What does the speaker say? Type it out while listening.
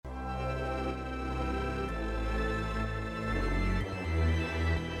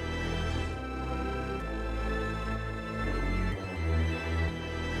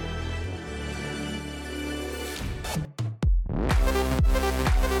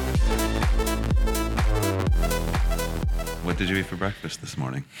did you eat for breakfast this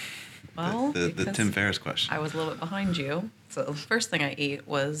morning? Well, The because Tim Ferriss question. I was a little bit behind you. So the first thing I ate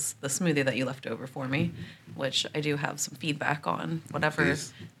was the smoothie that you left over for me, which I do have some feedback on. Whatever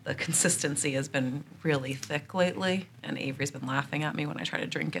Please. the consistency has been really thick lately, and Avery's been laughing at me when I try to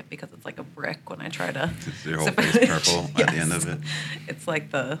drink it because it's like a brick when I try to. Is your whole sip face it. purple at the end of it? It's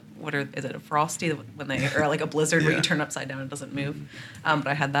like is it a Frosty when they, or like a Blizzard where Yeah. you turn upside down and it doesn't move. But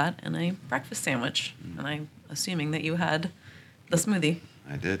I had that and a breakfast sandwich, and I'm assuming that you had the smoothie.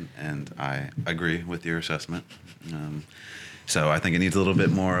 I did, and I agree with your assessment. So I think it needs a little bit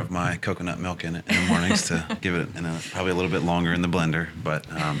more of my coconut milk in it in the mornings to give it probably a little bit longer in the blender. But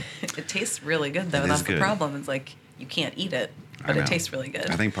It tastes really good, though. It is That's good. the problem. It's like you can't eat it, but I know. it tastes really good.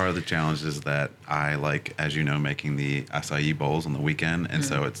 I think part of the challenge is that I like, as you know, making the acai bowls on the weekend, and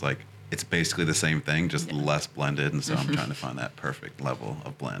so it's basically the same thing, just Yeah. less blended, and so I'm trying to find that perfect level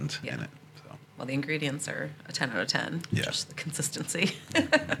of blend Yeah. in it. So Well, the ingredients are a 10 out of 10. Yeah. Just the consistency.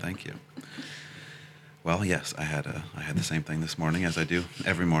 thank you. Well, yes, I had the same thing this morning as I do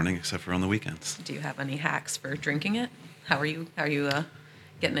every morning except for on the weekends. Do you have any hacks for drinking it? How are you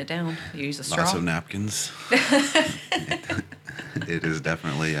getting it down? You use a straw? Lots of napkins. It is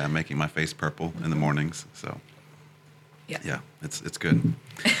definitely making my face purple in the mornings. So yeah, it's good.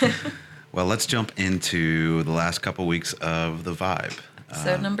 Well, let's jump into the last couple weeks of the Vibe.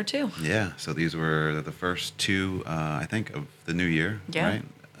 So number 2. Yeah, so these were the first two, I think, of the new year, Yeah. right?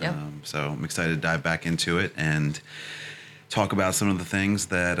 Yep. So I'm excited to dive back into it and talk about some of the things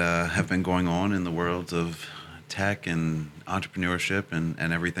that have been going on in the worlds of tech and entrepreneurship and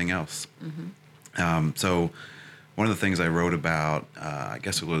everything else. So one of the things I wrote about, I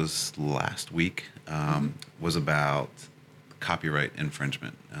guess it was last week, was about copyright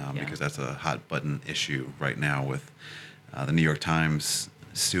infringement, because that's a hot button issue right now with the New York Times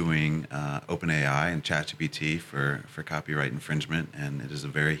suing OpenAI and ChatGPT for copyright infringement, and it is a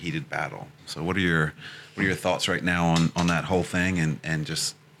very heated battle. So what are your thoughts right now on that whole thing and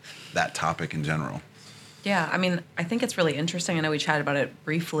just that topic in general? Yeah, I mean, I think it's really interesting. I know we chatted about it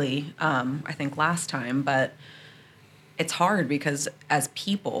briefly, I think last time, but it's hard because as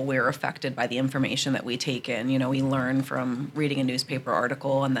people, we're affected by the information that we take in. You know, we learn from reading a newspaper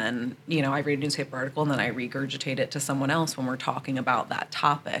article, and then, I read a newspaper article and then I regurgitate it to someone else when we're talking about that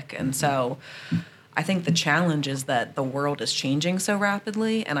topic. And so I think the challenge is that the world is changing so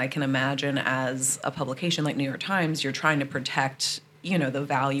rapidly, and I can imagine as a publication like New York Times, you're trying to protect, the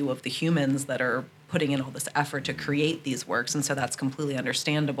value of the humans that are putting in all this effort to create these works, and so that's completely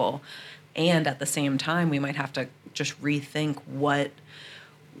understandable. And at the same time, we might have to just rethink what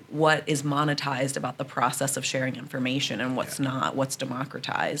is monetized about the process of sharing information and what's not, what's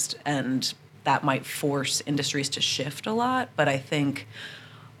democratized. And that might force industries to shift a lot. But I think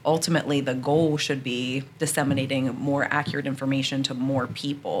ultimately the goal should be disseminating more accurate information to more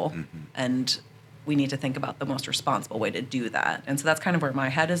people. And we need to think about the most responsible way to do that. And so that's kind of where my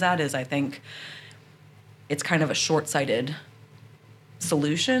head is at, is I think it's kind of a short-sighted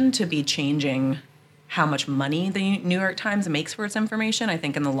solution to be changing how much money the New York Times makes for its information. I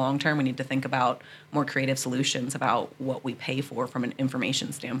think in the long term, we need to think about more creative solutions about what we pay for from an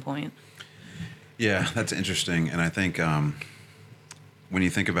information standpoint. Yeah, that's interesting. And I think when you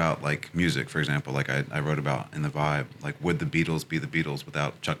think about like music, for example, like I wrote about in the Vibe, like would the Beatles be the Beatles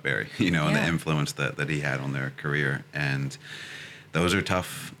without Chuck Berry, and the influence that he had on their career. And those are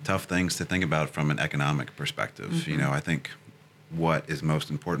tough things to think about from an economic perspective. I think what is most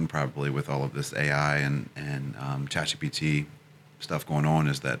important probably with all of this AI and ChatGPT stuff going on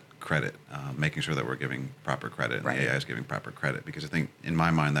is that credit, making sure that we're giving proper credit, and the AI is giving proper credit, because I think in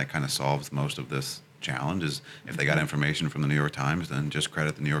my mind that kind of solves most of this challenge. Is if they got information from the New York Times, then just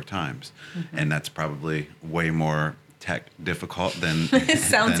credit the New York Times. And that's probably way more tech difficult than It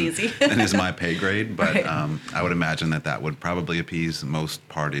sounds easy. than is my pay grade, but Right. I would imagine that would probably appease most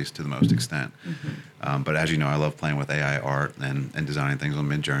parties to the most extent. But as you know, I love playing with AI art and designing things on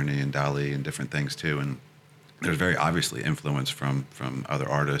Midjourney and DALL-E and different things too. And there's very obviously influence from other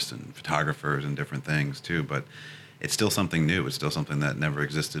artists and photographers and different things too. But it's still something new. It's still something that never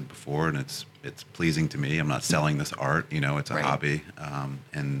existed before, and it's pleasing to me. I'm not selling this art, it's a Right. hobby,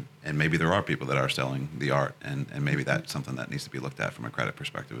 and maybe there are people that are selling the art, and maybe that's something that needs to be looked at from a credit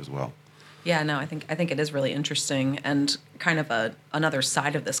perspective as well. Yeah, no, I think it is really interesting, and kind of another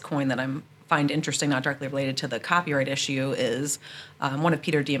side of this coin that I find interesting, not directly related to the copyright issue, is one of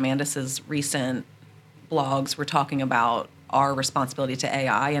Peter Diamandis's recent blogs were talking about our responsibility to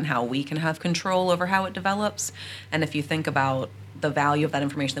AI and how we can have control over how it develops. And if you think about the value of that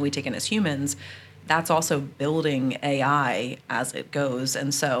information that we take in as humans, that's also building AI as it goes.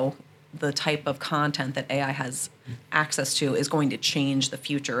 And so the type of content that AI has access to is going to change the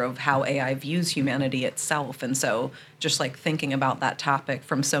future of how AI views humanity itself. And so just like thinking about that topic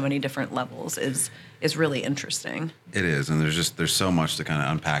from so many different levels is really interesting. It is, and there's so much to kind of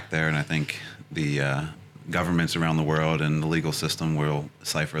unpack there, and I think the governments around the world and the legal system will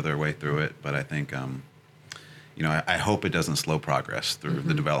cipher their way through it. But I think I hope it doesn't slow progress through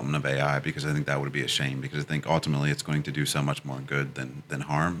the development of AI, because I think that would be a shame, because I think ultimately it's going to do so much more good than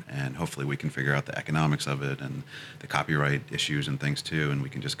harm, and hopefully we can figure out the economics of it and the copyright issues and things too, and we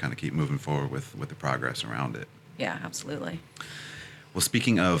can just kind of keep moving forward with the progress around it. Yeah, absolutely. Well,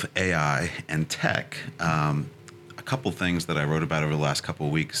 speaking of AI and tech, a couple things that I wrote about over the last couple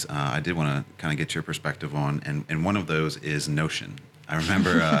of weeks, I did want to kind of get your perspective on, and one of those is Notion. I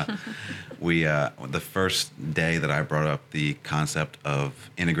remember the first day that I brought up the concept of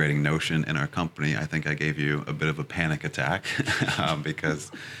integrating Notion in our company, I think I gave you a bit of a panic attack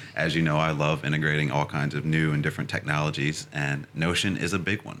because, as you know, I love integrating all kinds of new and different technologies, and Notion is a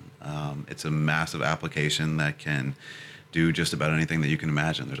big one. It's a massive application that can do just about anything that you can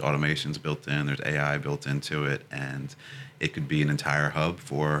imagine. There's automations built in, there's AI built into it, and it could be an entire hub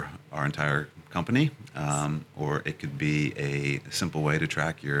for our entire company, or it could be a simple way to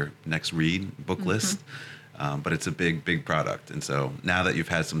track your next read book list. But it's a big product. And so now that you've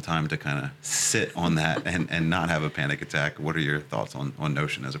had some time to kind of sit on that and not have a panic attack, what are your thoughts on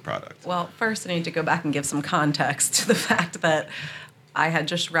Notion as a product? Well, first I need to go back and give some context to the fact that I had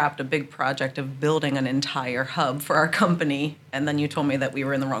just wrapped a big project of building an entire hub for our company, and then you told me that we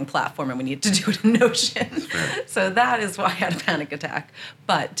were in the wrong platform and we needed to do it in Notion. So that is why I had a panic attack.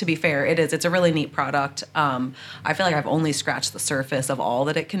 But to be fair, it's a really neat product. I feel like I've only scratched the surface of all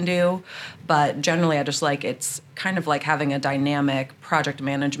that it can do, but generally I just like, it's kind of like having a dynamic project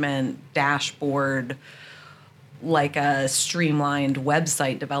management dashboard, like a streamlined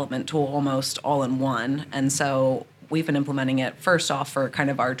website development tool almost all in one. And so we've been implementing it first off for kind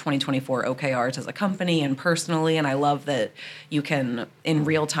of our 2024 OKRs as a company and personally. And I love that you can in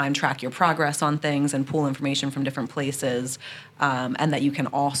real time track your progress on things and pull information from different places. And that you can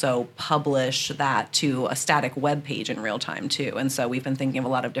also publish that to a static web page in real time too. And so we've been thinking of a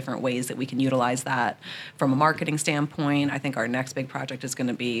lot of different ways that we can utilize that from a marketing standpoint. I think our next big project is going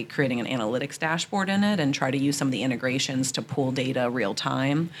to be creating an analytics dashboard in it and try to use some of the integrations to pull data real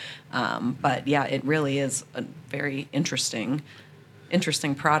time. But yeah, it really is a very interesting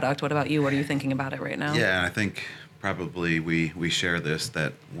product. What about you? What are you thinking about it right now? Yeah, and I think probably we share this,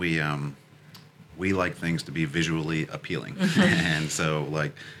 that we like things to be visually appealing. And so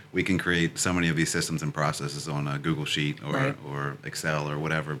like we can create so many of these systems and processes on a Google Sheet or Excel or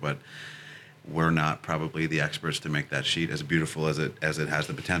whatever, but we're not probably the experts to make that sheet as beautiful as it has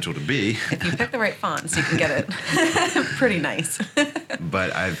the potential to be. If you pick the right fonts, you can get it pretty nice.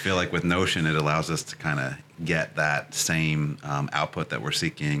 But I feel like with Notion, it allows us to kind of get that same output that we're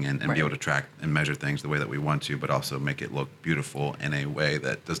seeking and be able to track and measure things the way that we want to, but also make it look beautiful in a way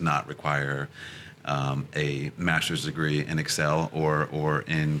that does not require a master's degree in Excel or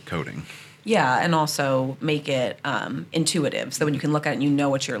in coding. Yeah, and also make it intuitive so when you can look at it and you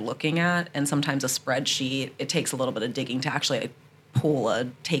know what you're looking at. And sometimes a spreadsheet, it takes a little bit of digging to actually pull a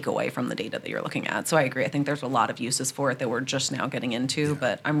takeaway from the data that you're looking at. So I agree. I think there's a lot of uses for it that we're just now getting into,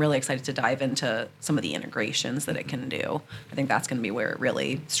 but I'm really excited to dive into some of the integrations that it can do. I think that's going to be where it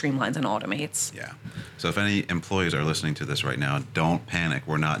really streamlines and automates. Yeah. So if any employees are listening to this right now, don't panic.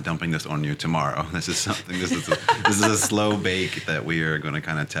 We're not dumping this on you tomorrow. This is a slow bake that we are going to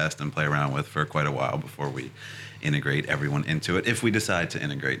kind of test and play around with for quite a while before we integrate everyone into it, if we decide to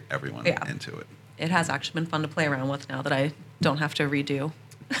integrate everyone into it. It has actually been fun to play around with now that I don't have to redo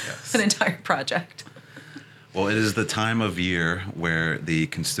an entire project. Well, it is the time of year where the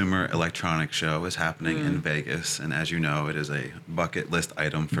Consumer Electronics Show is happening in Vegas. And as you know, it is a bucket list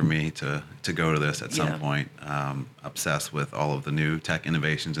item for me to go to this at some point. Obsessed with all of the new tech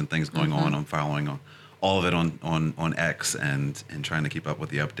innovations and things going on. I'm following all of it on X and trying to keep up with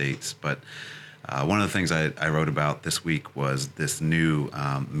the updates. But one of the things I wrote about this week was this new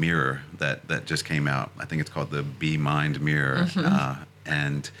mirror that just came out. I think it's called the Be Mind mirror.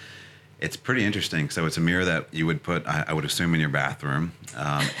 And it's pretty interesting. So it's a mirror that you would put, I would assume, in your bathroom.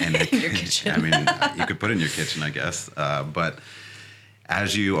 And in your kitchen. I mean, you could put it in your kitchen, I guess. But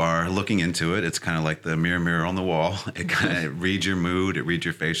as you are looking into it, it's kind of like the mirror on the wall. It kind of reads your mood, it reads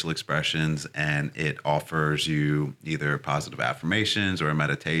your facial expressions, and it offers you either positive affirmations or a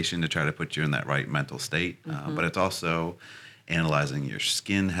meditation to try to put you in that right mental state. But it's also analyzing your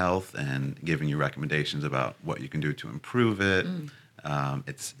skin health and giving you recommendations about what you can do to improve it.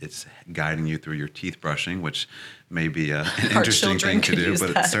 It's guiding you through your teeth brushing, which may be an Our interesting children thing to could do, use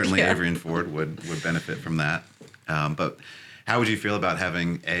but that, certainly yeah. Avery and Ford would benefit from that. But how would you feel about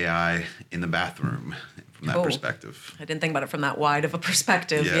having AI in the bathroom from that Oh, perspective? I didn't think about it from that wide of a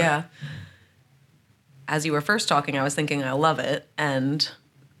perspective. Yeah. Yeah. As you were first talking, I was thinking I love it, and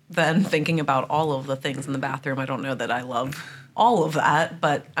then thinking about all of the things in the bathroom. I don't know that I love all of that,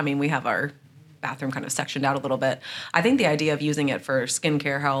 but I mean, we have our bathroom kind of sectioned out a little bit. I think the idea of using it for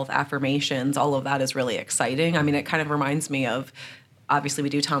skincare, health, affirmations, all of that is really exciting. I mean, it kind of reminds me of, obviously we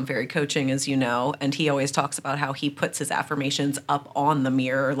do Tom Ferry coaching, as you know, and he always talks about how he puts his affirmations up on the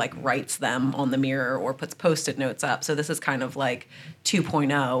mirror, like writes them on the mirror or puts Post-it notes up. So this is kind of like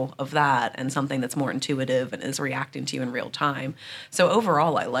 2.0 of that, and something that's more intuitive and is reacting to you in real time. So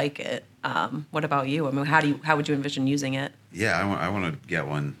overall, I like it. What about you? I mean, how would you envision using it? Yeah, I want to get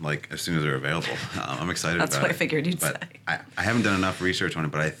one like as soon as they're available. I'm excited That's about what it. I figured you'd But say. I haven't done enough research on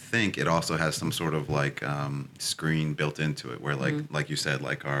it, but I think it also has some sort of like screen built into it where like you said,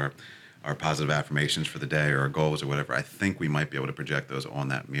 like our positive affirmations for the day or our goals or whatever, I think we might be able to project those on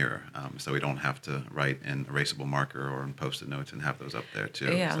that mirror. So we don't have to write in erasable marker or in Post-it notes and have those up there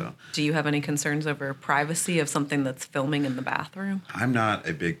too. Yeah. So Do you have any concerns over privacy of something that's filming in the bathroom? I'm not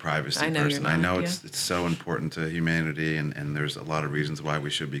a big privacy I know you're person. I not, know yeah. it's so important to humanity, and there's a lot of reasons why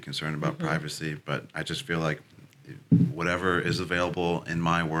we should be concerned about privacy, but I just feel like whatever is available in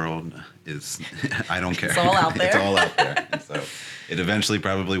my world is I don't care. It's all out there. It's all out there. And so it eventually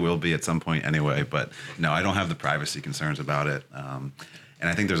probably will be at some point anyway, but no, I don't have the privacy concerns about it. And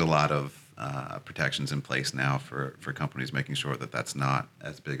I think there's a lot of protections in place now for companies making sure that that's not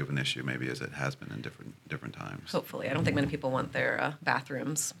as big of an issue maybe as it has been in different times. Hopefully. I don't think many people want their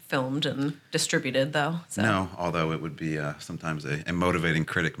bathrooms filmed and distributed, though. So. No, although it would be sometimes a motivating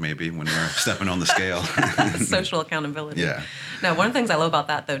critic maybe when we're stepping on the scale. Social accountability. Yeah. Now, one of the things I love about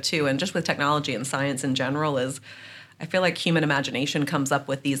that, though, too, and just with technology and science in general, is I feel like human imagination comes up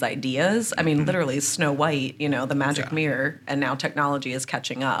with these ideas. I mean, literally, Snow White, the magic Yeah. mirror, and now technology is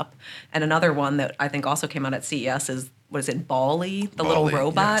catching up. And another one that I think also came out at CES is, what is it, Bali, the little Bali,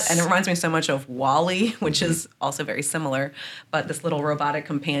 robot? yes. And it reminds me so much of WALL-E, which is also very similar, but this little robotic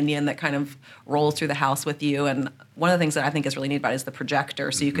companion that kind of rolls through the house with you. And one of the things that I think is really neat about it is the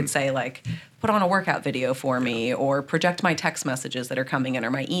projector. So you could say, like, put on a workout video for me, or project my text messages that are coming in,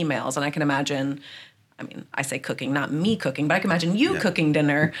 or my emails. And I can imagine, I mean, I say cooking, not me cooking, but I can imagine you Yeah. cooking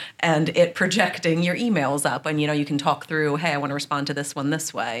dinner and it projecting your emails up. And, you can talk through, hey, I want to respond to this one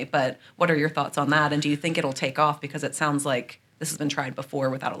this way. But what are your thoughts on that? And do you think it'll take off? Because it sounds like this has been tried before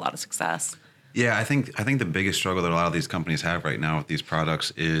without a lot of success. Yeah, I think the biggest struggle that a lot of these companies have right now with these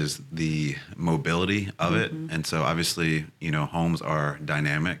products is the mobility of it. And so obviously, homes are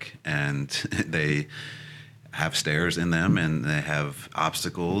dynamic and they have stairs in them and they have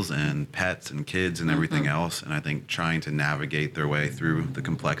obstacles and pets and kids and everything else. And I think trying to navigate their way through the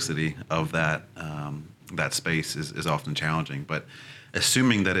complexity of that that space is often challenging. But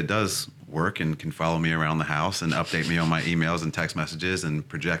assuming that it does work and can follow me around the house and update me on my emails and text messages and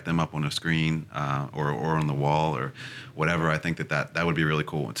project them up on a screen or on the wall or whatever, I think that would be really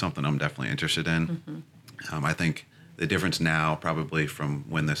cool. It's something I'm definitely interested in. I think the difference now, probably from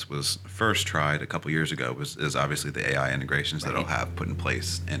when this was first tried a couple years ago, is obviously the AI integrations that it'll have put in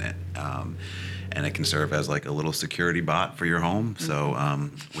place in it. And it can serve as like a little security bot for your home. So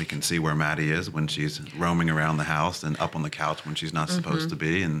we can see where Maddie is when she's roaming around the house and up on the couch when she's not supposed to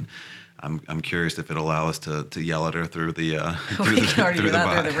be. And I'm curious if it'll allow us to yell at her through the We can already do that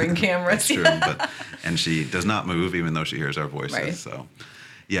bot. through the Ring cameras. That's true. And she does not move even though she hears our voices. Right. So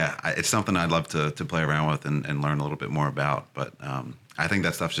yeah, it's something I'd love to play around with and learn a little bit more about. But I think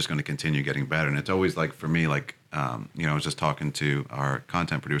that stuff's just going to continue getting better. And it's always like, for me, like, I was just talking to our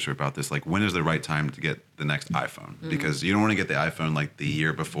content producer about this. Like, when is the right time to get the next iPhone? Because you don't want to get the iPhone like the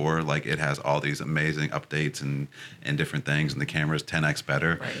year before. Like, it has all these amazing updates and different things, and the camera's 10x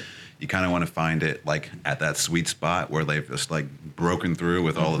better. Right. You kind of want to find it like at that sweet spot where they've just like broken through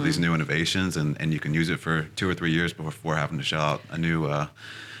with all of these new innovations, and you can use it for 2 or 3 years before having to shell out a new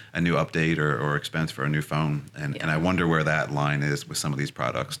update or expense for a new phone. And I wonder where that line is with some of these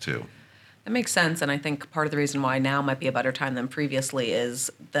products too. That makes sense, and I think part of the reason why now might be a better time than previously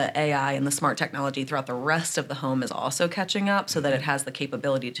is the AI and the smart technology throughout the rest of the home is also catching up so that it has the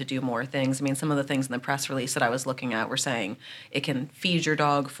capability to do more things. I mean, some of the things in the press release that I was looking at were saying it can feed your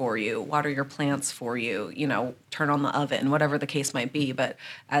dog for you, water your plants for you, turn on the oven, whatever the case might be. But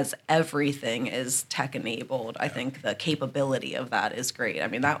as everything is tech-enabled, I think the capability of that is great. I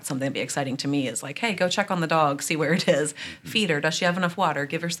mean, that's something that'd be exciting to me is like, hey, go check on the dog, see where it is, feed her, does she have enough water,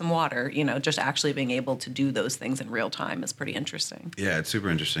 give her some water, just actually being able to do those things in real time is pretty interesting. Yeah, it's super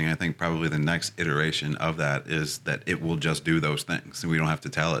interesting. I think probably the next iteration of that is that it will just do those things. We don't have to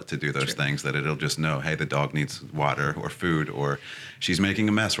tell it to do those things, that it'll just know, hey, the dog needs water or food, or she's making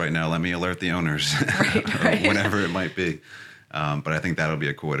a mess right now. Let me alert the owners, Right. or whatever it might be. But I think that'll be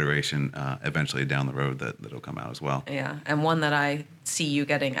a cool iteration eventually down the road that'll come out as well. Yeah, and one that I see you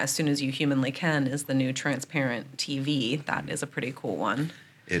getting as soon as you humanly can is the new transparent TV. That is a pretty cool one.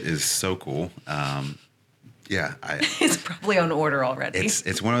 It is so cool. Yeah, It's probably on order already.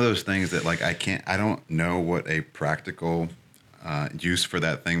 it's one of those things that like I don't know what a practical use for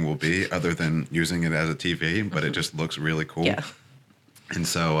that thing will be other than using it as a TV, but it just looks really cool. Yeah. And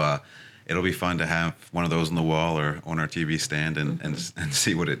so it'll be fun to have one of those on the wall or on our TV stand and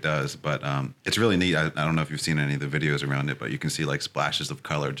see what it does. But it's really neat. I don't know if you've seen any of the videos around it, but you can see like splashes of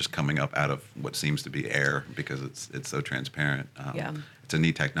color just coming up out of what seems to be air because it's so transparent. Yeah. It's a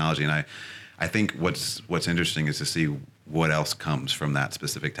neat technology, and I think what's interesting is to see what else comes from that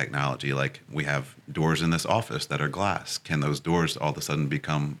specific technology. Like we have doors in this office that are glass. Can those doors all of a sudden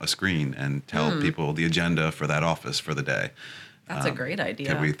become a screen and tell people the agenda for that office for the day? That's a great idea.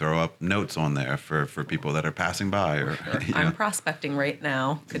 Could we throw up notes on there for people that are passing by? Or I'm prospecting right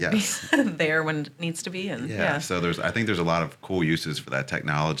now. Could Yes. be there when it needs to be. And Yeah. So I think there's a lot of cool uses for that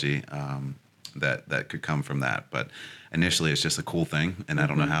technology that could come from that. But initially, it's just a cool thing, and I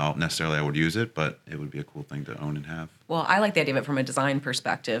don't know how necessarily I would use it, but it would be a cool thing to own and have. Well, I like the idea of it from a design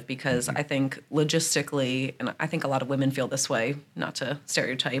perspective because I think logistically, and I think a lot of women feel this way, not to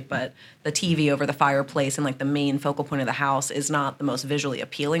stereotype, but the TV over the fireplace and like the main focal point of the house is not the most visually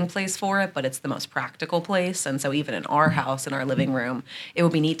appealing place for it, but it's the most practical place. And so even in our house, in our living room, it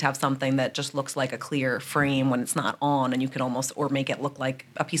would be neat to have something that just looks like a clear frame when it's not on, and you can almost, or make it look like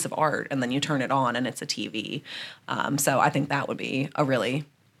a piece of art, and then you turn it on and it's a TV. So I think that would be a really,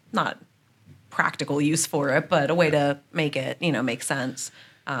 not practical use for it, but a way to make it, make sense.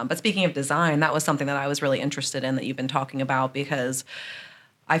 But speaking of design, that was something that I was really interested in that you've been talking about, because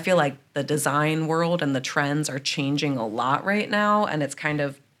I feel like the design world and the trends are changing a lot right now, and it's kind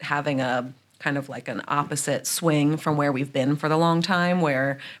of having a kind of like an opposite swing from where we've been for the long time,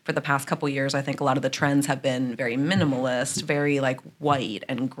 where for the past couple years, I think a lot of the trends have been very minimalist, very like white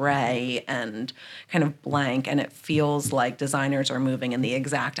and gray and kind of blank. And it feels like designers are moving in the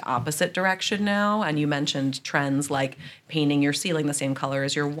exact opposite direction now. And you mentioned trends like painting your ceiling the same color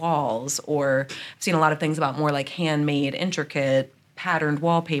as your walls, or I've seen a lot of things about more like handmade, intricate patterned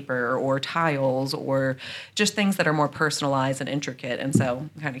wallpaper or tiles, or just things that are more personalized and intricate. And so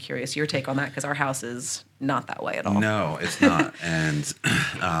I'm kind of curious your take on that, because our house is not that way at all. No, it's not. And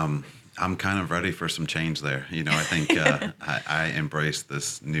I'm kind of ready for some change there. I think I embrace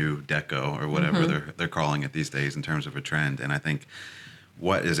this new deco or whatever they're calling it these days in terms of a trend. And I think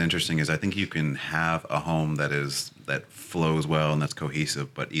what is interesting is I think you can have a home that flows well and that's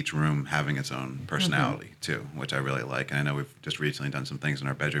cohesive, but each room having its own personality too, which I really like. And I know we've just recently done some things in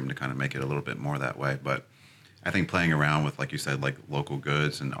our bedroom to kind of make it a little bit more that way. But I think playing around with, like you said, like local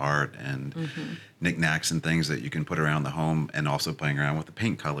goods and art and knickknacks and things that you can put around the home, and also playing around with the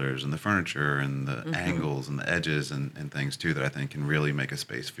paint colors and the furniture and the angles and the edges and things too, that I think can really make a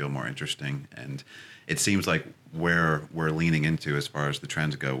space feel more interesting. And it seems like where we're leaning into as far as the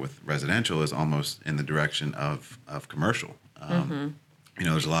trends go with residential is almost in the direction of commercial.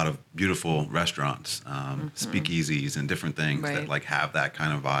 There's a lot of beautiful restaurants, speakeasies and different things that like have that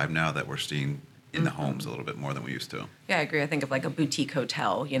kind of vibe now that we're seeing in the homes a little bit more than we used to. Yeah, I agree. I think of like a boutique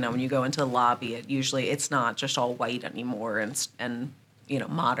hotel, when you go into the lobby, it's not just all white anymore and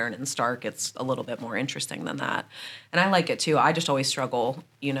modern and stark. It's a little bit more interesting than that. And I like it too. I just always struggle,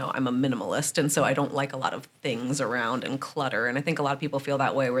 I'm a minimalist, and so I don't like a lot of things around and clutter. And I think a lot of people feel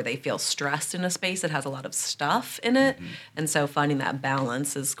that way, where they feel stressed in a space that has a lot of stuff in it. And so finding that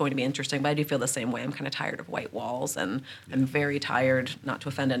balance is going to be interesting. But I do feel the same way. I'm kind of tired of white walls, and I'm very tired, not to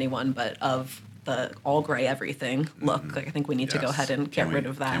offend anyone, but of the all gray everything look. Like I think we need to go ahead and get rid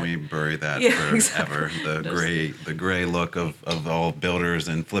of that. Can we bury that forever? Exactly. The gray look of all builders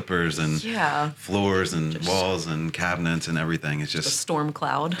and flippers and floors and just walls and cabinets and everything. It's just a storm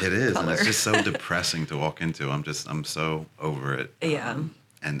cloud. It is, color. and it's just so depressing to walk into. I'm so over it. Yeah.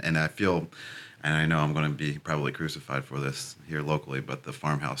 And I feel, and I know I'm going to be probably crucified for this here locally, but the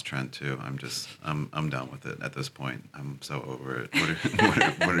farmhouse trend too. I'm done with it at this point. I'm so over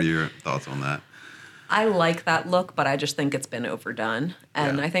it. What are your thoughts on that? I like that look, but I just think it's been overdone.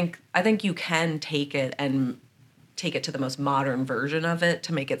 And I think you can take it to the most modern version of it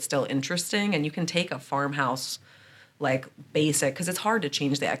to make it still interesting. And you can take a farmhouse like basic, because it's hard to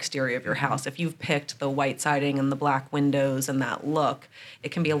change the exterior of your house. If you've picked the white siding and the black windows and that look,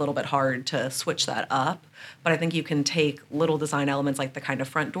 it can be a little bit hard to switch that up. But I think you can take little design elements like the kind of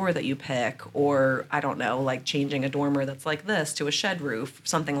front door that you pick, or I don't know, like changing a dormer that's like this to a shed roof,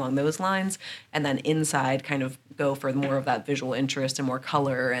 something along those lines, and then inside kind of go for more of that visual interest and more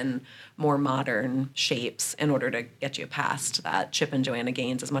color and more modern shapes in order to get you past that Chip and Joanna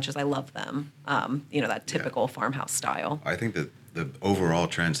Gaines, as much as I love them, that typical farmhouse style. I think that the overall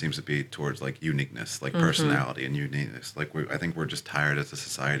trend seems to be towards like uniqueness, like personality and uniqueness. Like I think we're just tired as a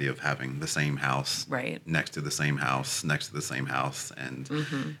society of having the same house, right, next to the same house, next to the same house, and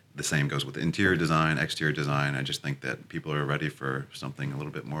the same goes with interior design, exterior design. I just think that people are ready for something a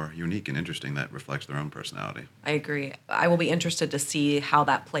little bit more unique and interesting that reflects their own personality. I agree. I will be interested to see how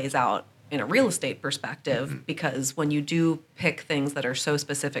that plays out in a real estate perspective, because when you do pick things that are so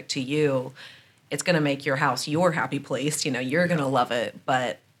specific to you, it's going to make your house your happy place. You're going to love it,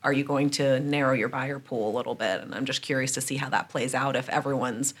 but are you going to narrow your buyer pool a little bit? And I'm just curious to see how that plays out, if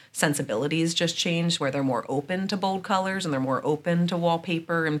everyone's sensibilities just change, where they're more open to bold colors and they're more open to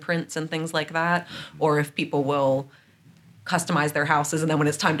wallpaper and prints and things like that, or if people will customize their houses and then when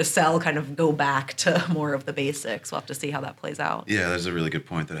it's time to sell, kind of go back to more of the basics. We'll have to see how that plays out. Yeah, that's a really good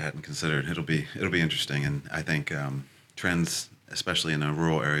point that I hadn't considered. It'll be interesting, and I think trends, especially in a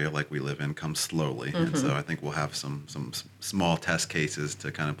rural area like we live in, come slowly. And so I think we'll have some small test cases to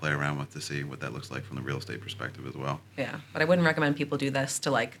kind of play around with to see what that looks like from the real estate perspective as well. Yeah, but I wouldn't recommend people do this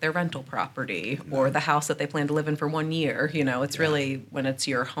to like their rental property or the house that they plan to live in for 1 year. It's really when it's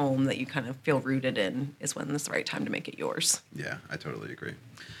your home that you kind of feel rooted in is when it's the right time to make it yours. Yeah, I totally agree.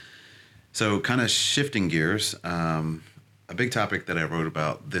 So kind of shifting gears, a big topic that I wrote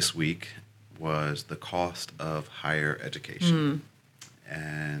about this week was the cost of higher education.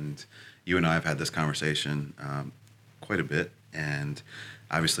 And you and I have had this conversation quite a bit. And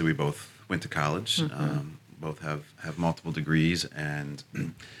obviously we both went to college, both have multiple degrees. And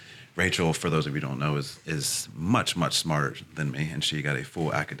Rachel, for those of you who don't know, is much, much smarter than me. And she got a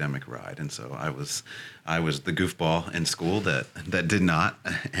full academic ride. And so I was the goofball in school that did not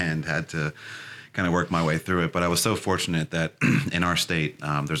and had to kind of work my way through it. But I was so fortunate that in our state,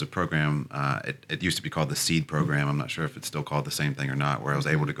 there's a program, it used to be called the SEED program. I'm not sure if it's still called the same thing or not, where I was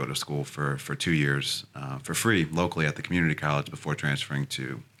able to go to school for 2 years for free locally at the community college before transferring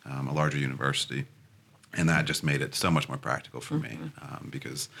to a larger university. And that just made it so much more practical for me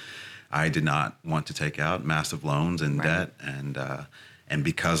because I did not want to take out massive loans and debt. And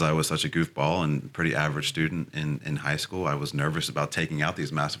because I was such a goofball and pretty average student in high school, I was nervous about taking out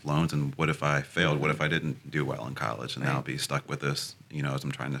these massive loans. And what if I failed? What if I didn't do well in college? And now I'll be stuck with this, as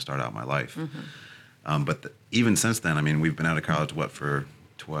I'm trying to start out my life. But even since then, I mean, we've been out of college, for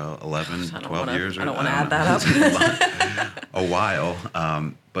 12 years? I don't want to add that up. A while.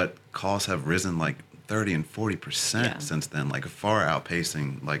 But costs have risen like 30 and 40% since then, like far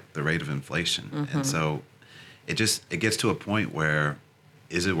outpacing like the rate of inflation. And so it gets to a point where,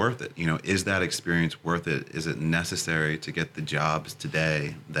 is it worth it? Is that experience worth it? Is it necessary to get the jobs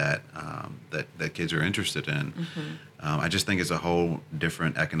today that kids are interested in? I just think it's a whole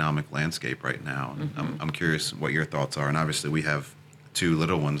different economic landscape right now. I'm curious what your thoughts are. And obviously we have 2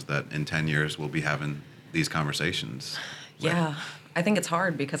 little ones that in 10 years we'll be having these conversations. Yeah, I think it's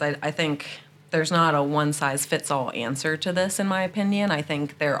hard because I think there's not a one-size-fits-all answer to this, in my opinion. I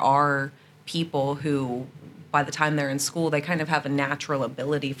think there are people who, by the time they're in school, they kind of have a natural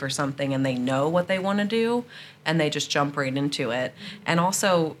ability for something and they know what they want to do and they just jump right into it. And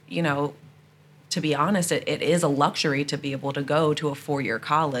also, to be honest, it is a luxury to be able to go to a 4-year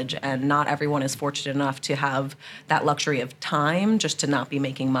college, and not everyone is fortunate enough to have that luxury of time just to not be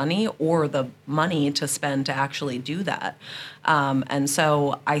making money or the money to spend to actually do that. And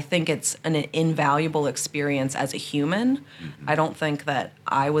so I think it's an invaluable experience as a human. I don't think that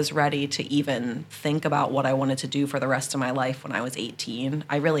I was ready to even think about what I wanted to do for the rest of my life when I was 18.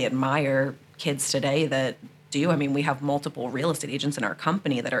 I really admire kids today that do. I mean, we have multiple real estate agents in our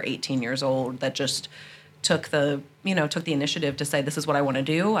company that are 18 years old that just took the initiative to say, this is what I want to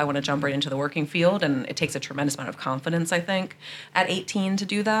do. I want to jump right into the working field. And it takes a tremendous amount of confidence, I think, at 18 to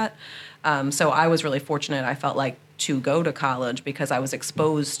do that. So I was really fortunate, I felt like, to go to college because I was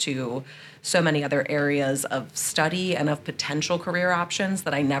exposed to so many other areas of study and of potential career options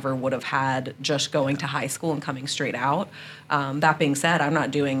that I never would have had just going to high school and coming straight out. That being said, I'm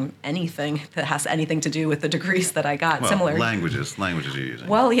not doing anything that has anything to do with the degrees that I got. Similar languages you're using.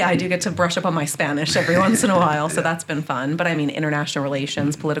 Well, yeah, I do get to brush up on my Spanish every once in a while, so that's been fun. But I mean, international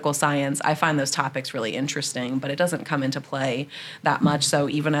relations, political science, I find those topics really interesting, but it doesn't come into play that much. So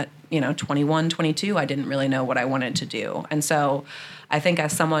even at 21, 22, I didn't really know what I wanted wanted to do. And so I think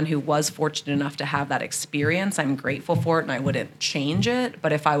as someone who was fortunate enough to have that experience, I'm grateful for it and I wouldn't change it.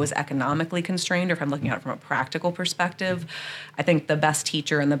 But if I was economically constrained or if I'm looking at it from a practical perspective, I think the best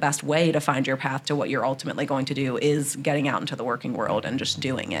teacher and the best way to find your path to what you're ultimately going to do is getting out into the working world and just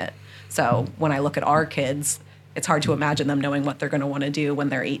doing it. So when I look at our kids, it's hard to imagine them knowing what they're going to want to do when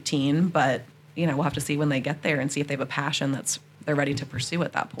they're 18, but we'll have to see when they get there and see if they have a passion they're ready to pursue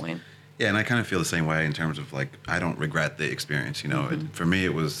at that point. Yeah, and I kind of feel the same way in terms of like I don't regret the experience. For me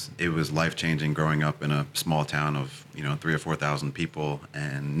it was life changing growing up in a small town of 3,000 or 4,000 people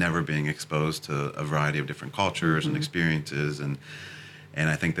and never being exposed to a variety of different cultures and experiences and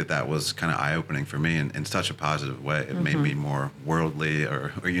I think that was kind of eye-opening for me in such a positive way. It made me more worldly or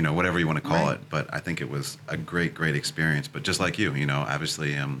whatever you want to call it. But I think it was a great experience. But just like you,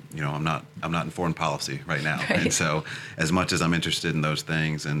 obviously, I'm not in foreign policy right now. Right. And so as much as I'm interested in those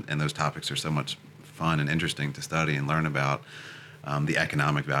things and those topics are so much fun and interesting to study and learn about, the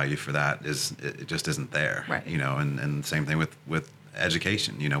economic value for that it just isn't there. Right. And same thing with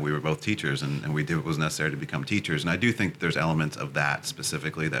education. We were both teachers and we did what was necessary to become teachers. And I do think there's elements of that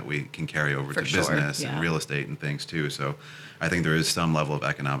specifically that we can carry over to business and real estate and things too. So I think there is some level of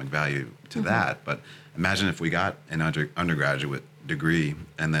economic value to that. But imagine if we got an undergraduate degree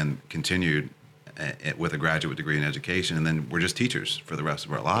and then continued with a graduate degree in education and then we're just teachers for the rest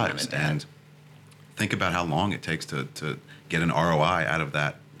of our lives. And think about how long it takes to get an ROI out of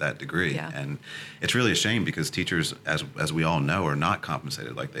that degree. Yeah. And it's really a shame because teachers, as we all know, are not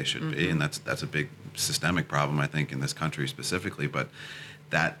compensated like they should be. And that's a big systemic problem, I think, in this country specifically. But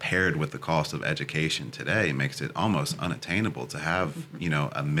that paired with the cost of education today makes it almost unattainable to have,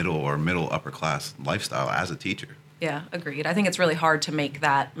 a middle or middle upper class lifestyle as a teacher. Yeah, agreed. I think it's really hard to make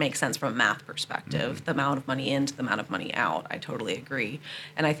that make sense from a math perspective, the amount of money in to the amount of money out. I totally agree.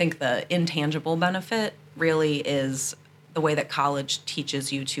 And I think the intangible benefit really is the way that college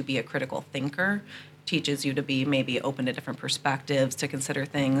teaches you to be a critical thinker, teaches you to be maybe open to different perspectives, to consider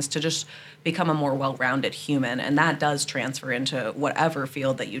things, to just become a more well-rounded human. And that does transfer into whatever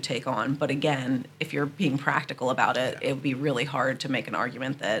field that you take on. But again, if you're being practical about it, it would be really hard to make an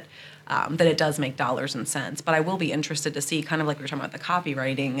argument that it does make dollars and cents. But I will be interested to see, kind of like we were talking about the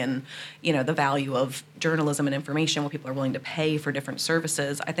copywriting and, the value of journalism and information, what people are willing to pay for different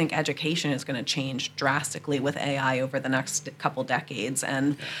services. I think education is going to change drastically with AI over the next couple decades.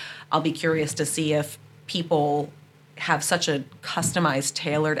 And I'll be curious to see if people have such a customized,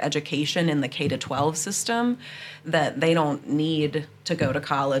 tailored education in the K-12 system that they don't need to go to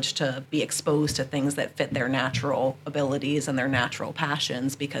college to be exposed to things that fit their natural abilities and their natural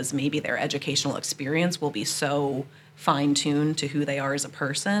passions, because maybe their educational experience will be so fine-tuned to who they are as a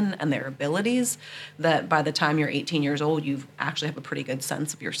person and their abilities that by the time you're 18 years old, you actually have a pretty good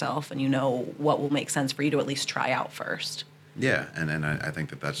sense of yourself and you know what will make sense for you to at least try out first. Yeah, and I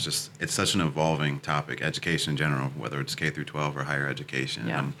think that's just, it's such an evolving topic, education in general, whether it's K through 12 or higher education.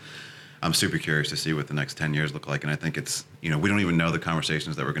 Yeah. I'm super curious to see what the next 10 years look like. And I think it's, we don't even know the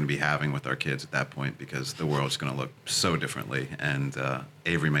conversations that we're going to be having with our kids at that point because the world's going to look so differently. And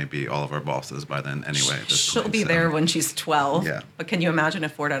Avery may be all of our bosses by then anyway. She'll be there when she's 12. Yeah. But can you imagine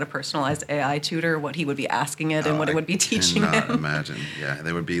if Ford had a personalized AI tutor, what he would be asking it and what it would be teaching him? I cannot imagine. Yeah,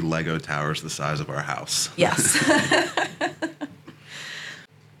 they would be Lego towers the size of our house. Yes.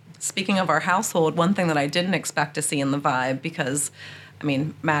 Speaking of our household, one thing that I didn't expect to see in the vibe, because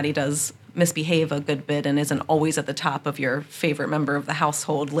Maddie does misbehave a good bit and isn't always at the top of your favorite member of the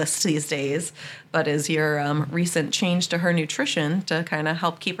household list these days, but is your recent change to her nutrition to kind of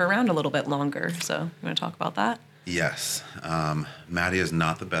help keep her around a little bit longer. So you want to talk about that? Yes. Maddie is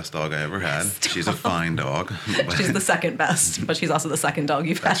not the best dog I ever had. She's a fine dog. She's the second best, but she's also the second dog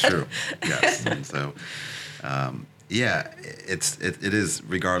you've had. That's true. Yes. And so, yeah, it is,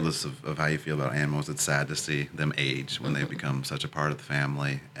 regardless of how you feel about animals, it's sad to see them age when they become such a part of the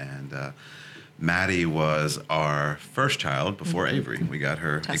family. And Maddie was our first child before Avery. We got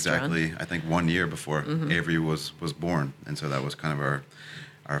her exactly, I think, 1 year before Avery was born. And so that was kind of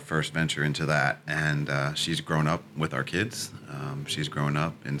our first venture into that. And she's grown up with our kids. She's grown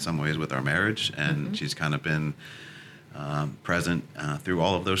up in some ways with our marriage. And she's kind of been present through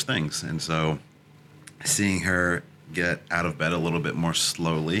all of those things. And so seeing her get out of bed a little bit more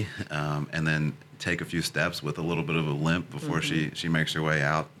slowly, and then take a few steps with a little bit of a limp before she makes her way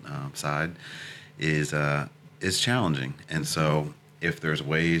outside is challenging. And so if there's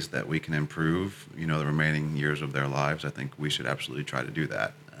ways that we can improve, the remaining years of their lives, I think we should absolutely try to do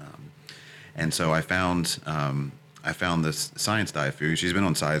that. And so I found this Science Diet food. She's been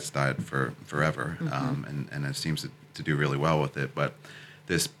on Science Diet for forever, and it seems to do really well with it. But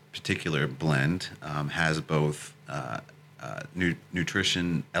this particular blend has both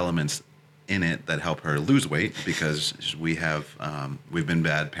nutrition elements in it that help her lose weight, because we've been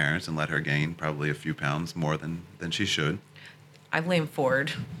bad parents and let her gain probably a few pounds more than she should. I blame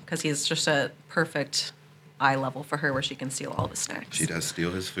Ford because he's just a perfect eye level for her where she can steal all the snacks. She does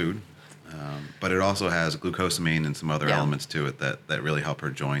steal his food, but it also has glucosamine and some other elements to it that really help her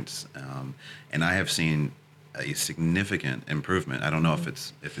joints. And I have seen a significant improvement. I don't know if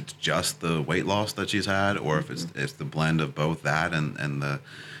it's just the weight loss that she's had, or if it's the blend of both that and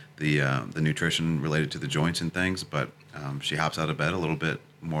the nutrition related to the joints and things. But she hops out of bed a little bit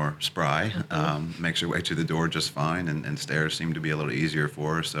more spry, makes her way to the door just fine, and stairs seem to be a little easier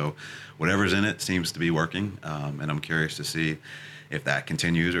for her. So whatever's in it seems to be working, and I'm curious to see if that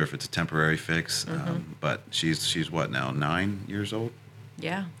continues or if it's a temporary fix. But she's what now, 9 years old?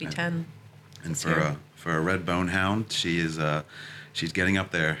 Yeah, be 10. And for a red bone hound, she's getting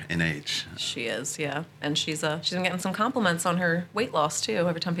up there in age. She is, yeah, and she's been getting some compliments on her weight loss too.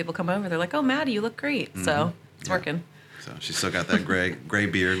 Every time people come over, they're like, "Oh, Maddie, you look great." So it's working. So she's still got that gray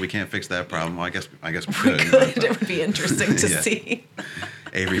beard. We can't fix that problem. Well, I guess we We could. could. But, It would be interesting to Yeah. see.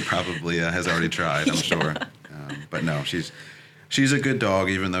 Avery probably has already tried, I'm sure. But no, she's a good dog,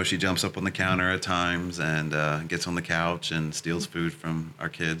 even though she jumps up on the counter at times and gets on the couch and steals food from our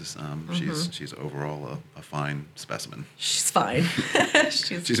kids. She's overall a fine specimen. She's fine.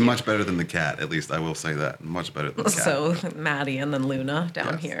 She's She's much better than the cat, at least I will say that. Much better than the cat. So Maddie and then Luna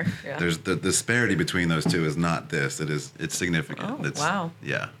down Yes. here. Yeah. There's the disparity between those two is not this. It's significant. Oh, It's, wow.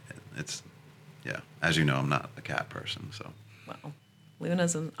 Yeah. As you know, I'm not a cat person, so Well,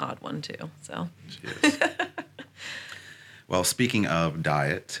 Luna's an odd one too. So she is. Well, speaking of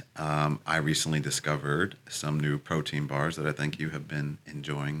diet, I recently discovered some new protein bars that I think you have been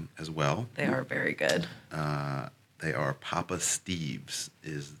enjoying as well. they are very good. They are Papa Steve's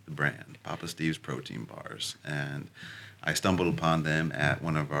is the brand, Papa Steve's protein bars. And I stumbled upon them at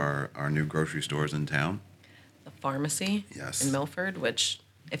one of our new grocery stores in town. The pharmacy Yes. in Milford, which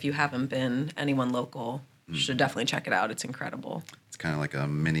if you haven't been, anyone local should definitely check it out. It's incredible. It's kind of like a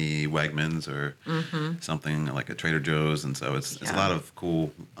mini Wegmans or something like a Trader Joe's. And so it's a Yeah. lot of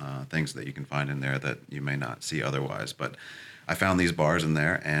cool things that you can find in there that you may not see otherwise. But I found these bars in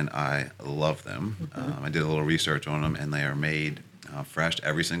there and I love them. I did a little research on them, and they are made fresh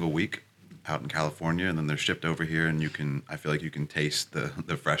every single week out in California, and then they're shipped over here, and I feel like you can taste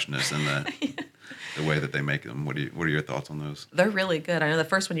the freshness and the way that they make them. What are your thoughts on those? They're really good. I know the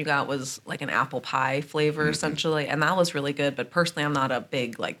first one you got was like an apple pie flavor essentially, and that was really good. But personally, I'm not a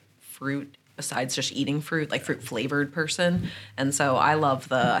big like fruit, besides just eating fruit, like fruit flavored person. And so I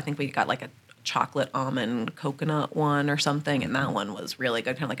love I think we got like a chocolate almond coconut one or something, and that one was really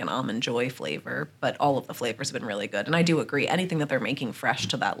good, kind of like an almond joy flavor. But all of the flavors have been really good, and I do agree, anything that they're making fresh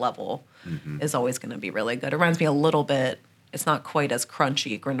to that level is always going to be really good. It reminds me a little bit, it's not quite as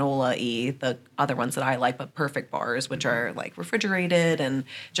crunchy granola-y, the other ones that I like, but Perfect bars, which are like refrigerated and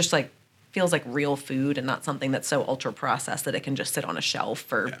just like feels like real food and not something that's so ultra processed that it can just sit on a shelf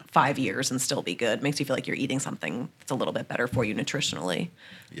for 5 years and still be good. Makes you feel like you're eating something that's a little bit better for you nutritionally.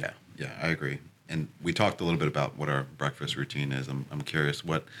 Yeah, I agree. And we talked a little bit about what our breakfast routine is. I'm curious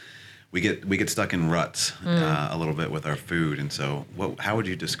what we get stuck in ruts a little bit with our food, and so how would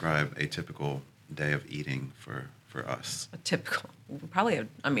you describe a typical day of eating for us? A typical, probably,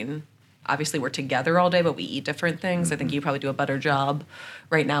 I mean, obviously we're together all day, but we eat different things. I think you probably do a better job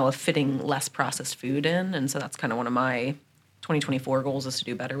right now of fitting less processed food in. And so that's kind of one of my 2024 goals, is to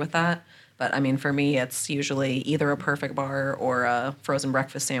do better with that. But I mean, for me, it's usually either a Perfect bar or a frozen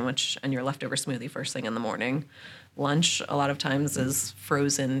breakfast sandwich and your leftover smoothie first thing in the morning. Lunch, a lot of times, is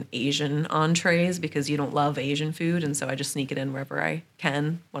frozen Asian entrees because you don't love Asian food. And so I just sneak it in wherever I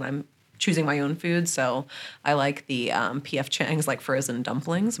can when I'm choosing my own food. So I like the P.F. Chang's like frozen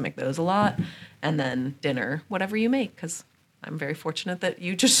dumplings, make those a lot. And then dinner, whatever you make, because I'm very fortunate that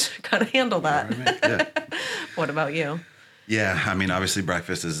you just kind of handle that. Yeah. What about you? Yeah, I mean, obviously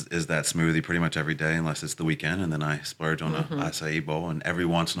breakfast is that smoothie pretty much every day, unless it's the weekend, and then I splurge on a acai bowl, and every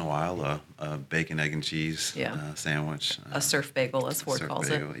once in a while a bacon, egg, and cheese sandwich. A surf bagel, as Ford surf calls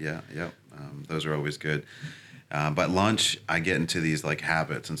bagel, it. Yeah. Those are always good. But lunch, I get into these like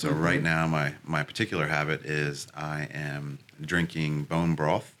habits, and so right now my particular habit is I am drinking bone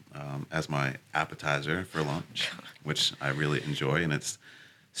broth as my appetizer for lunch, which I really enjoy, and it's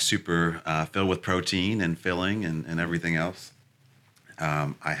super filled with protein and filling and everything else.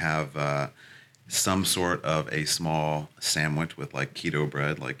 I have some sort of a small sandwich with like keto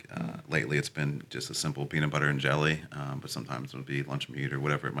bread. Like lately it's been just a simple peanut butter and jelly, but sometimes it'll be lunch meat or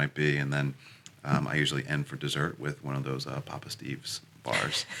whatever it might be. And then I usually end for dessert with one of those Papa Steve's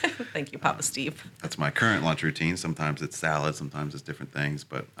bars. Thank you, Papa Steve. That's my current lunch routine. Sometimes it's salad, sometimes it's different things,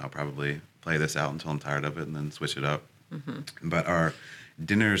 but I'll probably play this out until I'm tired of it and then switch it up. But our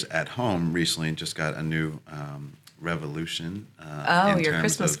dinners at home recently just got a new revolution. In Your terms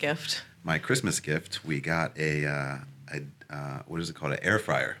Christmas of gift. My Christmas gift. We got a what is it called? An air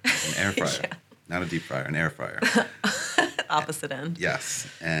fryer. An air fryer. Yeah. Not a deep fryer, an air fryer. Opposite end. Yes.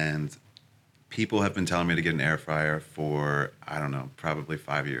 And people have been telling me to get an air fryer for, I don't know, probably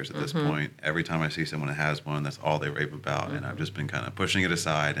 5 years at this point. Every time I see someone that has one, that's all they rave about. And I've just been kind of pushing it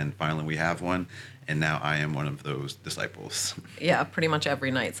aside. And finally we have one. And now I am one of those disciples. Yeah, pretty much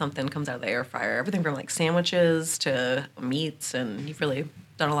every night something comes out of the air fryer. Everything from like sandwiches to meats, and you've really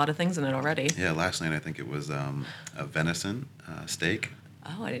done a lot of things in it already. Yeah, last night I think it was a venison steak.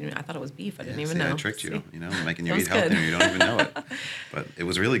 Oh, I thought it was beef. I didn't Yeah, even see, know. I tricked you. You know, making you That eat was good. healthier. You don't even know it. But it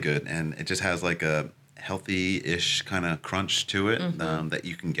was really good, and it just has like a healthy-ish kind of crunch to it that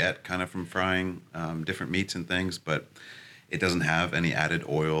you can get kind of from frying different meats and things, but it doesn't have any added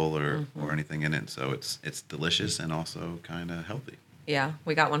oil or anything in it. So it's delicious and also kind of healthy. Yeah,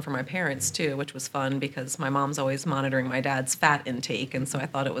 we got one for my parents too, which was fun because my mom's always monitoring my dad's fat intake, and so I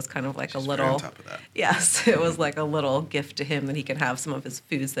thought it was kind of like She's a very little. on top of that. Yes, it was like a little gift to him that he can have some of his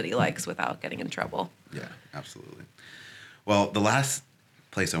foods that he likes without getting in trouble. Yeah, absolutely. Well, the last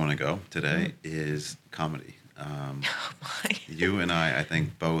place I want to go today is comedy. Oh my. You and I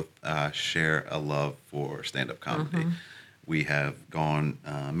think, both share a love for stand-up comedy. We have gone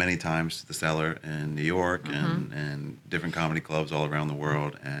many times to the Cellar in New York and different comedy clubs all around the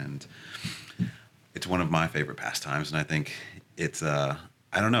world, and it's one of my favorite pastimes. And I think it's I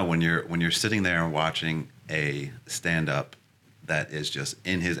don't know, when you're sitting there and watching a stand-up that is just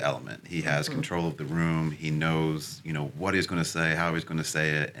in his element. He has control of the room. He knows, what he's going to say, how he's going to say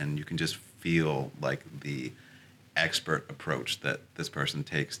it, and you can just feel like the expert approach that this person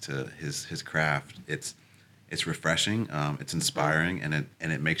takes to his craft. It's refreshing, it's inspiring, and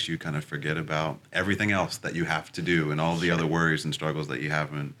it makes you kind of forget about everything else that you have to do and all the other worries and struggles that you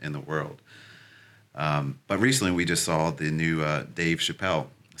have in the world. But recently we just saw the new Dave Chappelle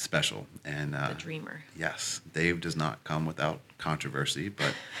special, and The Dreamer. yes, Dave does not come without controversy,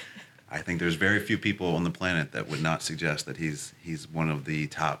 but I think there's very few people on the planet that would not suggest that he's one of the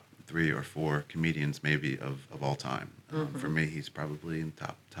top 3 or 4 comedians maybe of all time. For me, he's probably in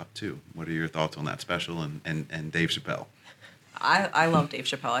top 2. What are your thoughts on that special and Dave Chappelle? I love Dave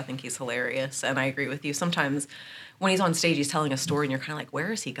Chappelle. I think he's hilarious, and I agree with you. Sometimes when he's on stage, he's telling a story, and you're kind of like,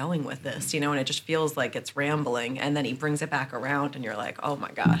 where is he going with this? And it just feels like it's rambling, and then he brings it back around, and you're like, oh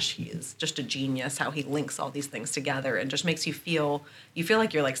my gosh, he is just a genius, how he links all these things together and just makes you feel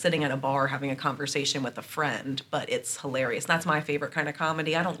like you're like sitting at a bar having a conversation with a friend, but it's hilarious. And that's my favorite kind of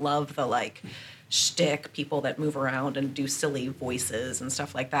comedy. I don't love the like shtick, people that move around and do silly voices and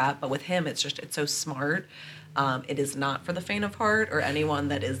stuff like that. But with him, it's so smart. It is not for the faint of heart or anyone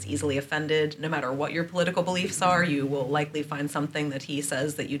that is easily offended. No matter what your political beliefs are, you will likely find something that he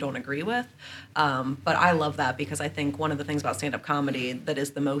says that you don't agree with. But I love that because I think one of the things about stand-up comedy that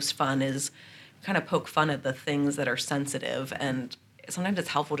is the most fun is kind of poke fun at the things that are sensitive, and sometimes it's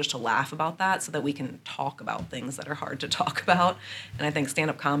helpful just to laugh about that so that we can talk about things that are hard to talk about. And I think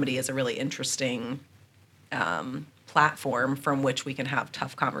stand-up comedy is a really interesting platform from which we can have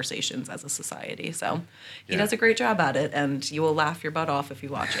tough conversations as a society. So he does a great job at it, and you will laugh your butt off if you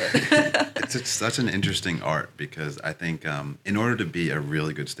watch it. It's such an interesting art because I think in order to be a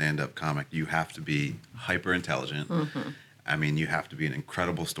really good stand-up comic, you have to be hyper intelligent. I mean, you have to be an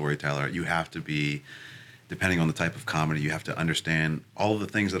incredible storyteller. You have to be, depending on the type of comedy, you have to understand all of the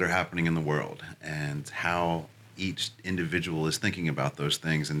things that are happening in the world and how each individual is thinking about those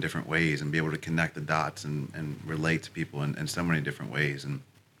things in different ways and be able to connect the dots and relate to people in so many different ways. And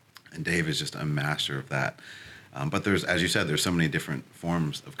Dave is just a master of that. But there's, as you said, there's so many different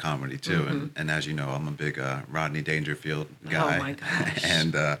forms of comedy too. And as you know, I'm a big Rodney Dangerfield guy. Oh my gosh.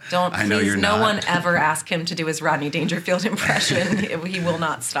 And Don't, I know please, you're no not. one ever ask him to do his Rodney Dangerfield impression. He will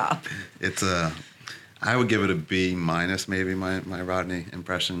not stop. It's I would give it a B minus, maybe my Rodney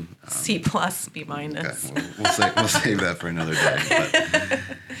impression. C+, B-. Okay, we'll save that for another day. But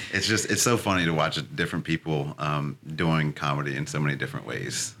it's so funny to watch different people doing comedy in so many different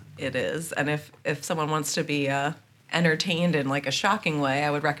ways. It is. And if someone wants to be entertained in like a shocking way,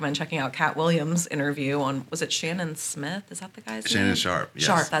 I would recommend checking out Cat Williams' interview on, was it Shannon Smith? Is that the guy's name? Shannon Sharp. Yes.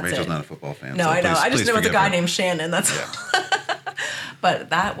 Sharp, that's Rachel's it. not a football fan. No, so I know. I just please know it's a forgive guy her. named Shannon. That's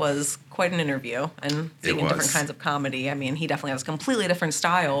But that was quite an interview, and seeing It different was. kinds of comedy. I mean, he definitely has a completely different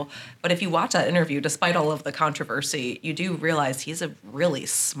style. But if you watch that interview, despite all of the controversy, you do realize he's a really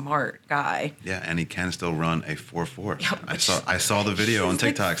smart guy. Yeah, and he can still run a 4.4. Yeah, I saw the video on He's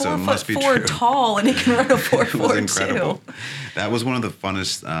TikTok, like so it must be 4'4" true. tall, and he can run a It was 4'4" incredible. too. That was one of the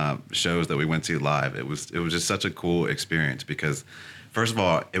funnest shows that we went to live. It was just such a cool experience because, first of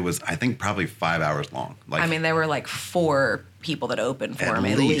all, it was I think probably 5 hours long. Like I mean, there were like 4 people that opened for At him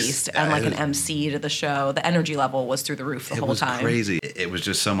at least. least, and like an MC to the show. The energy level was through the roof the it whole was time. crazy. It was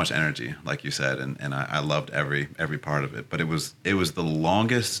just so much energy, like you said, and I loved every part of it. But it was the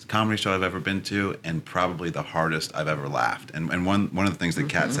longest comedy show I've ever been to, and probably the hardest I've ever laughed. And one of the things that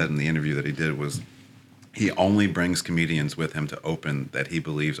Kat said in the interview that he did was he only brings comedians with him to open that he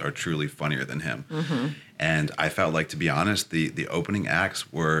believes are truly funnier than him. And I felt like, to be honest, the opening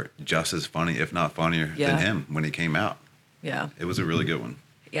acts were just as funny, if not funnier, Yeah. than him when he came out. Yeah. It was a really good one.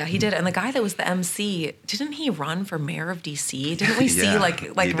 Yeah, he did. And the guy that was the MC, didn't he run for mayor of DC? Didn't we see Yeah, like he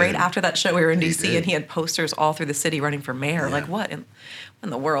right did. after that show we were in He DC did. and he had posters all through the city running for mayor? Yeah. Like what in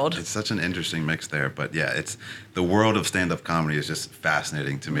the world? It's such an interesting mix there. But yeah, it's the world of stand-up comedy is just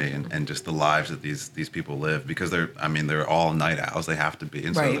fascinating to me, and just the lives that these people live, because they're all night owls. They have to be,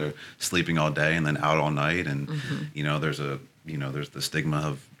 and Right. so they're sleeping all day and then out all night. And there's the stigma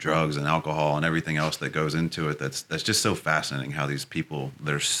of drugs and alcohol and everything else that goes into it. That's just so fascinating how these people,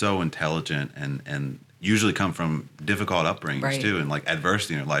 they're so intelligent and usually come from difficult upbringings Right. too, and like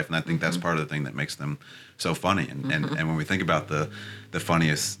adversity in their life. And I think that's part of the thing that makes them so funny. And when we think about the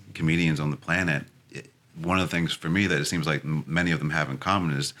funniest comedians on the planet, one of the things for me that it seems like many of them have in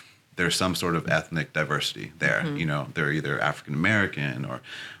common is there's some sort of ethnic diversity there. They're either African American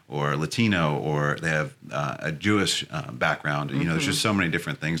or Latino, or they have a Jewish background. There's just so many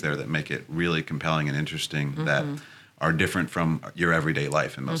different things there that make it really compelling and interesting that are different from your everyday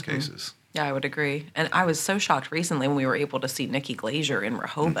life in most cases. Yeah, I would agree. And I was so shocked recently when we were able to see Nikki Glazer in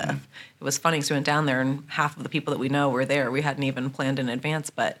Rehoboth. It was funny because we went down there and half of the people that we know were there. We hadn't even planned in advance.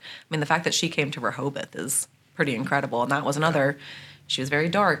 But, I mean, the fact that she came to Rehoboth is pretty incredible. And that was another, she was very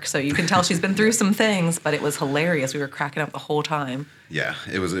dark. So you can tell she's been through some things, but it was hilarious. We were cracking up the whole time. Yeah,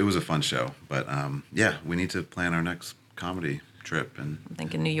 it was a fun show. But yeah, we need to plan our next comedy trip. And I'm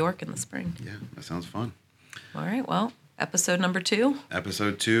thinking New York in the spring. yeah, that sounds fun. All right, well, episode number 2.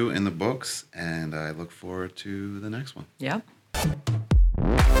 Episode 2 in the books, and I look forward to the next one. Yep.